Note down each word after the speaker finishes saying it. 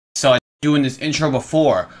doing this intro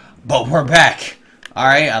before, but we're back.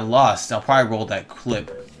 Alright, I lost. I'll probably roll that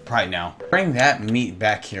clip right now. Bring that meat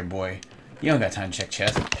back here, boy. You don't got time to check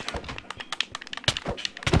chest.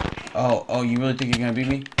 Oh, you really think you're gonna beat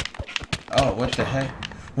me? Oh, what the heck?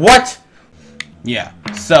 What? Yeah,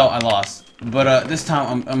 so I lost. But this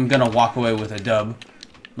time I'm gonna walk away with a dub,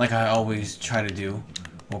 like I always try to do.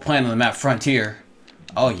 We're playing on the map Frontier.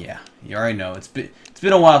 Oh yeah, you already know. It's been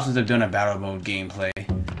a while since I've done a battle mode gameplay.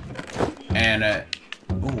 And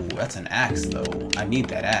ooh, that's an axe though. I need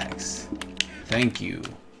that axe. Thank you.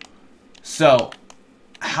 So,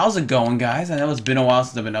 how's it going, guys? I know it's been a while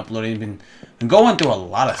since I've been uploading. Been going through a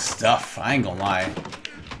lot of stuff. I ain't gonna lie.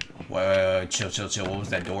 Wait, chill. What was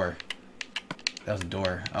that door? That was a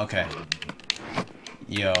door. Okay.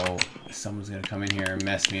 Yo, someone's gonna come in here and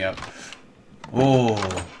mess me up. Oh.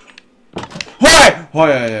 What?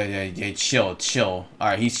 Yeah, chill.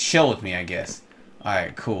 Alright, he's chill with me, I guess.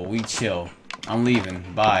 Alright, cool. We chill. I'm leaving.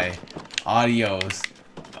 Bye. Adios.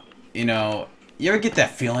 You know, you ever get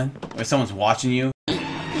that feeling where someone's watching you?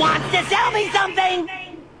 Wants to sell me something!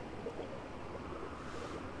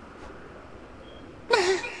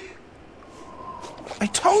 I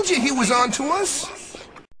told you he was on to us.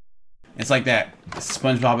 It's like that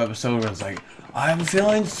SpongeBob episode where it's like, I have a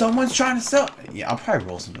feeling someone's trying to sell. Yeah, I'll probably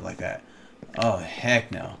roll something like that. Oh,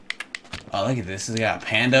 heck no. Oh, look at this. We got a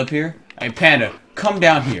panda up here. Hey, panda, come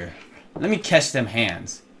down here. Let me catch them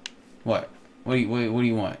hands. What? What do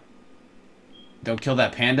you want? Don't kill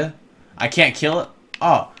that panda? I can't kill it?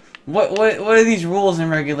 Oh, what are these rules and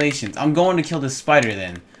regulations? I'm going to kill this spider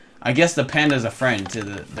then. I guess the panda's a friend to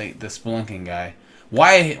the spelunking guy.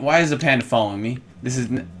 Why is the panda following me? This is.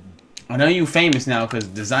 I know you famous now because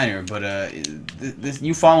designer, but this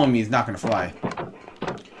you following me is not gonna fly.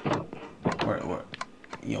 Where?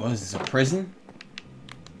 Yo, what is this? A prison?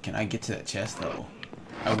 Can I get to that chest though?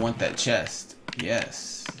 I want that chest.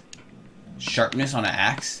 Yes. Sharpness on an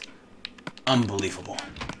axe? Unbelievable.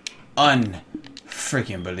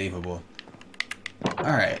 Unfreaking believable.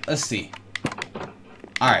 Alright, let's see.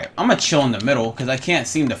 Alright, I'm gonna chill in the middle because I can't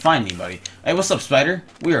seem to find anybody. Hey, what's up, Spider?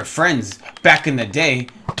 We were friends back in the day.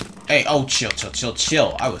 Hey, oh, chill.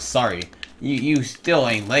 I was sorry. You still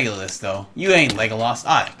ain't Legolas, though. You ain't Legolas.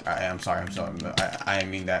 I'm sorry. I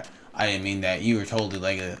didn't mean that. I didn't mean that. You were totally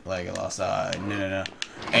Legolas. No.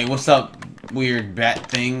 Hey, what's up, weird bat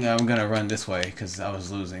thing? I'm gonna run this way, because I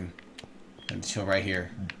was losing. And chill right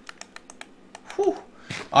here. Whew.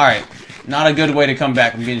 Alright. Not a good way to come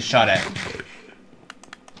back. I'm getting shot at.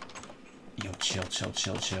 Yo, chill.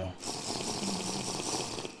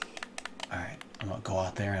 Alright. I'm gonna go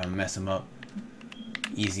out there and I'm gonna mess him up.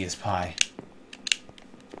 Easy as pie.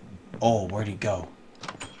 Oh, where'd he go?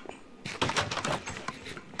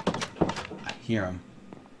 I hear him.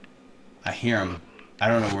 I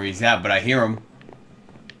don't know where he's at, but I hear him.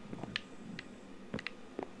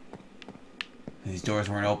 These doors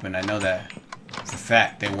weren't open. I know that. It's a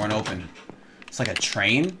fact. They weren't open. It's like a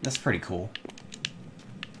train? That's pretty cool.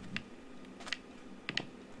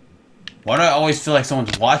 Why do I always feel like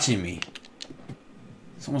someone's watching me?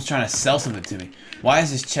 Someone's trying to sell something to me. Why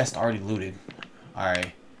is this chest already looted?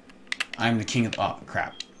 Alright. I'm the king of the... Oh,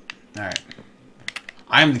 crap. Alright.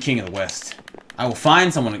 I am the king of the West. I will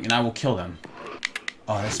find someone and I will kill them.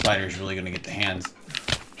 Oh, this spider is really gonna get the hands.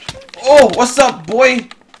 Oh, what's up, boy?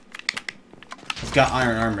 He's got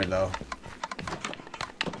iron armor, though.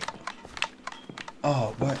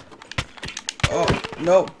 Oh, what? Oh,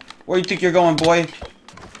 no. Where do you think you're going, boy?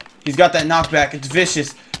 He's got that knockback. It's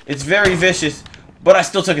vicious. It's very vicious. But I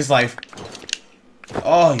still took his life.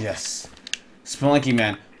 Oh, yes. Spelunky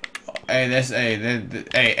man.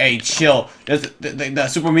 Hey, chill. There's the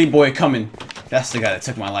Super Meat Boy coming. That's the guy that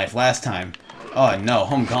took my life last time. Oh, no.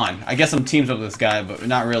 I'm gone. I guess I'm teamed up with this guy, but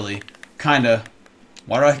not really. Kinda.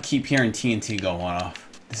 Why do I keep hearing TNT going off?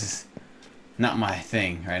 This is not my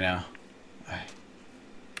thing right now.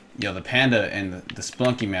 Yo, the panda and the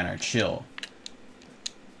Spelunky man are chill.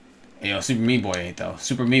 Yo, Super Meat Boy ain't though.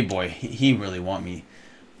 Super Meat Boy, he really want me.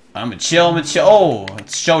 I'm gonna chill. Oh,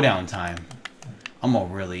 it's showdown time. I'm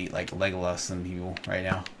gonna really like Legolas some people right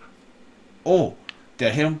now. Oh, did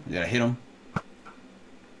I hit him?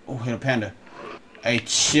 Oh, hit a panda. Hey,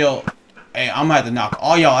 chill. Hey, I'm gonna have to knock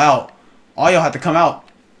all y'all out. All y'all have to come out.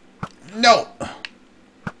 No.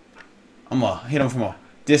 I'm gonna hit him from a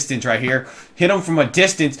distance right here. Hit him from a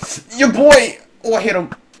distance. Your boy. Oh, I hit him.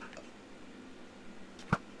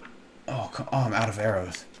 Oh, I'm out of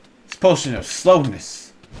arrows. It's potion of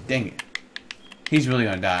slowness. Dang it. He's really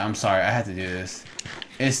gonna die. I'm sorry. I had to do this.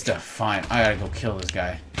 It's fine. I gotta go kill this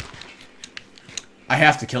guy. I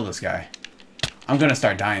have to kill this guy. I'm gonna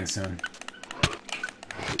start dying soon.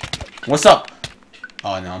 What's up?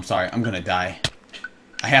 Oh, no, I'm sorry. I'm gonna die.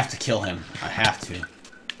 I have to kill him. I have to.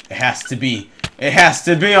 It has to be. It has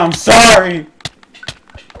to be. I'm sorry.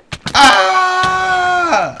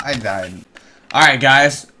 Ah! I died. Alright,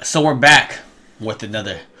 guys. So we're back with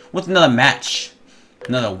another match.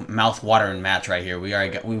 Another mouth-watering match right here.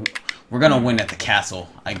 We're gonna win at the castle.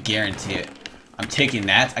 I guarantee it. I'm taking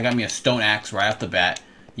that. I got me a stone axe right off the bat.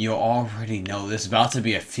 You already know this is about to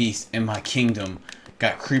be a feast in my kingdom.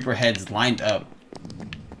 Got creeper heads lined up.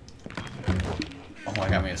 Oh, I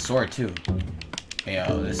got me a sword too. Hey,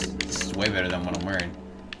 yo, this is way better than what I'm wearing.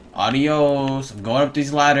 Adios. I'm going up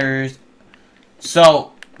these ladders.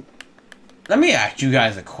 So, let me ask you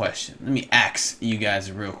guys a question. Let me ask you guys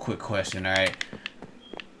a real quick question, alright?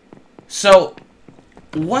 So,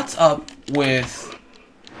 what's up with...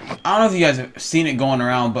 I don't know if you guys have seen it going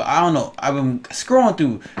around, but I don't know. I've been scrolling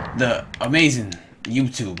through the amazing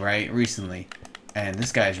YouTube, right, recently. And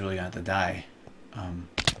this guy's really gonna have to die.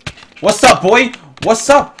 What's up, boy? What's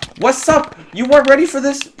up? What's up? You weren't ready for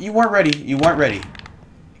this? You weren't ready. You weren't ready.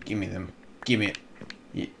 Give me them. Give me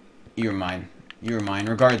it. You're mine. You're mine,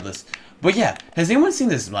 regardless. But yeah, has anyone seen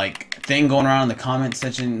this, like, thing going around in the comment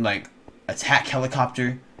section, like, attack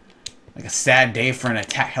helicopter? Like a sad day for an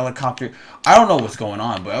attack helicopter. I don't know what's going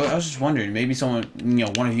on, but I was just wondering. Maybe someone,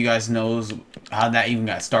 one of you guys knows how that even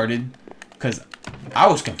got started. Because I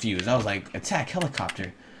was confused. I was like, attack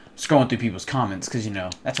helicopter. Scrolling through people's comments, because,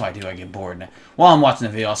 that's what I do. I get bored. While I'm watching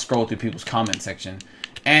the video, I'll scroll through people's comment section.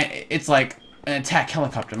 And it's like an attack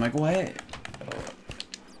helicopter. I'm like, what?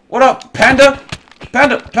 What up, Panda?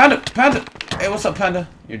 Panda, Panda, Panda. Hey, what's up, Panda?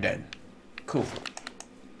 You're dead. Cool.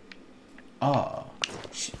 Oh,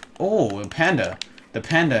 Panda. The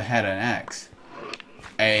Panda had an axe.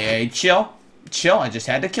 Hey, chill. Chill. I just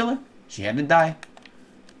had to kill her. She had to die.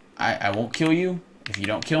 I won't kill you if you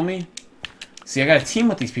don't kill me. See, I gotta team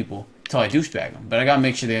with these people until I douchebag them. But I gotta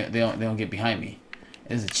make sure they don't get behind me.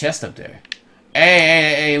 There's a chest up there.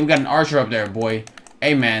 Hey, we got an archer up there, boy.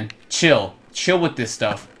 Hey, man. Chill. Chill with this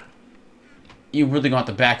stuff. You really gonna have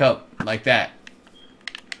to back up like that.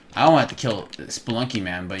 I don't have to kill Spelunky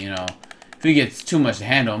Man, but, if he gets too much to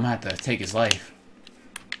handle, I'm gonna have to take his life.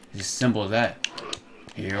 It's just simple as that.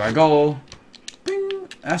 Here I go. Bing.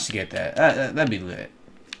 I should get that. That'd be lit.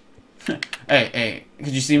 Hey, could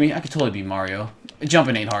you see me? I could totally be Mario.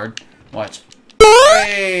 Jumping ain't hard. Watch.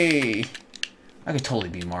 Hey! I could totally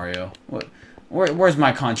be Mario. Where's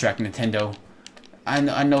my contract, Nintendo?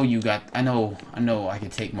 I know you got... I know I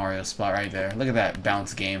could take Mario's spot right there. Look at that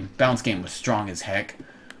bounce game. Bounce game was strong as heck.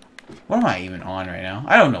 What am I even on right now?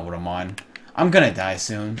 I don't know what I'm on. I'm gonna die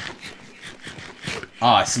soon. Oh,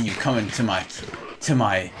 I see you coming to my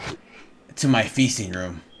feasting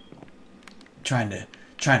room. Trying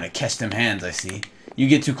to catch them hands, I see. You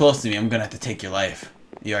get too close to me, I'm gonna have to take your life.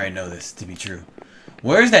 You already know this to be true.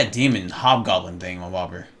 Where's that demon hobgoblin thing, my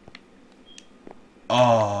bobber?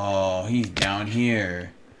 Oh, he's down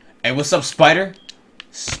here. Hey, what's up, Spider?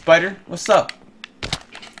 Spider, what's up?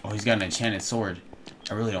 Oh, he's got an enchanted sword.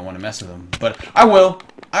 I really don't want to mess with him, but I will.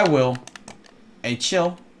 I will. Hey,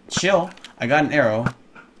 chill. Chill. I got an arrow.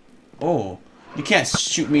 Oh, you can't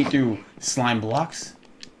shoot me through slime blocks.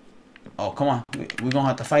 Oh, come on. We're gonna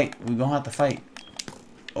have to fight. We're gonna have to fight.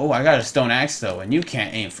 Oh, I got a stone axe, though, and you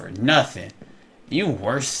can't aim for nothing. You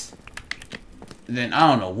worse than I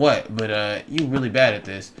don't know what, but, you really bad at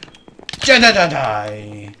this.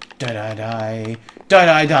 Da-da-da-die. Da-da-die.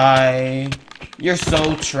 Da-da-die. You're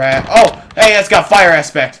so trash. Oh, hey, that's got fire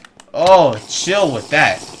aspect. Oh, chill with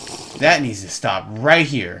that. That needs to stop right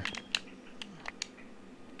here.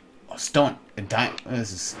 Oh, stone.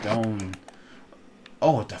 This is stone.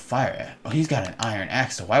 Oh, with the fire. Oh, he's got an iron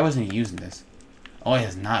axe, so why wasn't he using this? Oh, he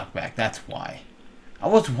has knockback. That's why. I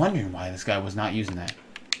was wondering why this guy was not using that.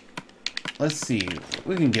 Let's see.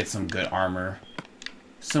 We can get some good armor.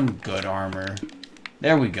 Some good armor.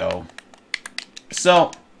 There we go.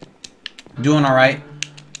 So, doing alright.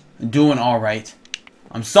 Doing alright.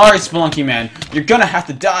 I'm sorry, Spelunky Man. You're gonna have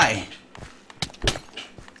to die.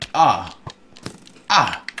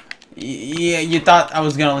 Yeah, you thought I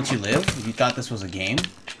was gonna let you live? You thought this was a game?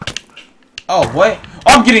 Oh, what?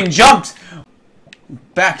 Oh, I'm getting jumped!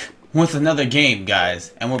 Back with another game,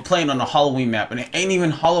 guys. And we're playing on a Halloween map, and it ain't even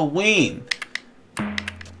Halloween.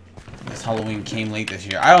 This Halloween came late this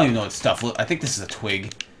year. I don't even know what stuff I think this is a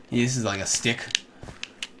twig. Yeah, this is like a stick.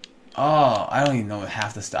 Oh, I don't even know what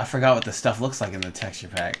half the stuff. I forgot what the stuff looks like in the texture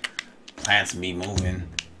pack. Plants me moving.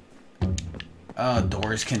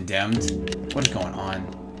 Doors condemned. What is going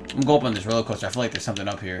on? I'm gonna go up on this roller coaster. I feel like there's something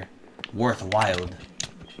up here worthwhile.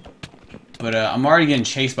 But I'm already getting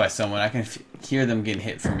chased by someone. I can hear them getting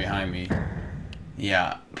hit from behind me.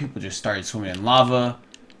 Yeah, people just started swimming in lava.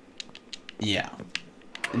 Yeah.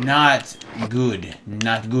 Not good.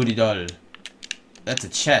 Not good at all. That's a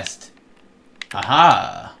chest.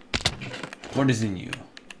 Aha! What is in you?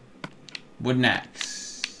 Wooden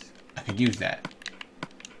axe. I could use that.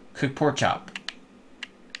 Cooked pork chop.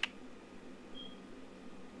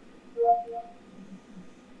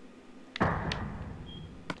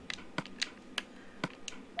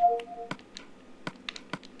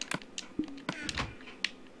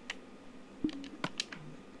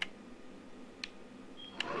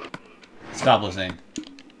 Stop listening.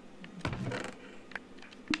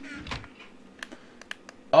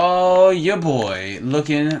 Oh, your boy,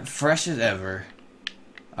 looking fresh as ever.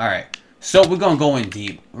 Alright, so we're gonna go in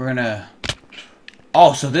deep. We're gonna...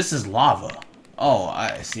 Oh, so this is lava. Oh,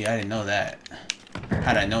 I see, I didn't know that.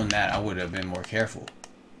 Had I known that, I would have been more careful.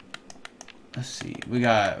 Let's see, we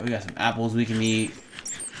got some apples we can eat.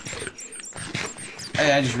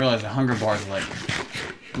 Hey, I just realized the hunger bars are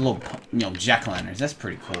like little, jack-o'-lanterns. That's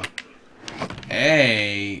pretty cool.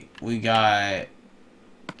 Hey, we got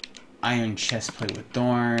iron chest plate with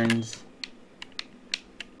thorns.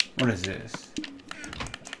 What is this?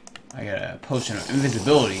 I got a potion of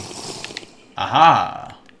invisibility.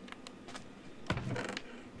 Aha!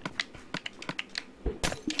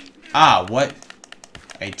 Ah, what?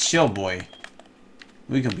 Hey, chill, boy.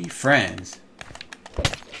 We can be friends.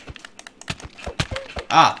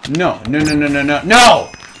 Ah, no, no, no, no, no, no, no!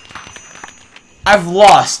 I've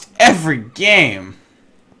lost every game.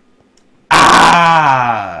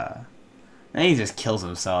 Ah! And he just kills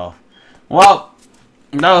himself. Well,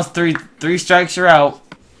 that was three strikes, you're out.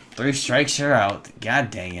 3 strikes, you're out. God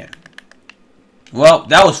dang it. Well,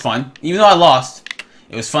 that was fun. Even though I lost,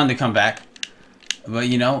 it was fun to come back. But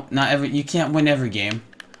you can't win every game.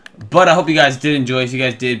 But I hope you guys did enjoy. If you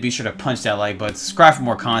guys did, be sure to punch that like button. Subscribe for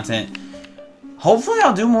more content. Hopefully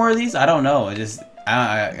I'll do more of these. I don't know.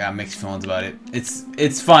 I got mixed feelings about it.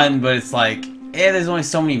 It's fun, but it's like, there's only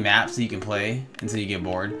so many maps that you can play until you get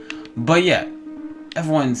bored. But yeah,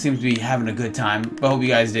 everyone seems to be having a good time. But I hope you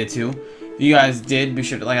guys did too. If you guys did, be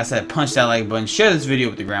sure to, like I said, punch that like button. Share this video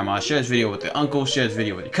with your grandma. Share this video with your uncle. Share this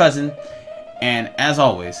video with your cousin. And as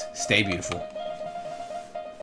always, stay beautiful.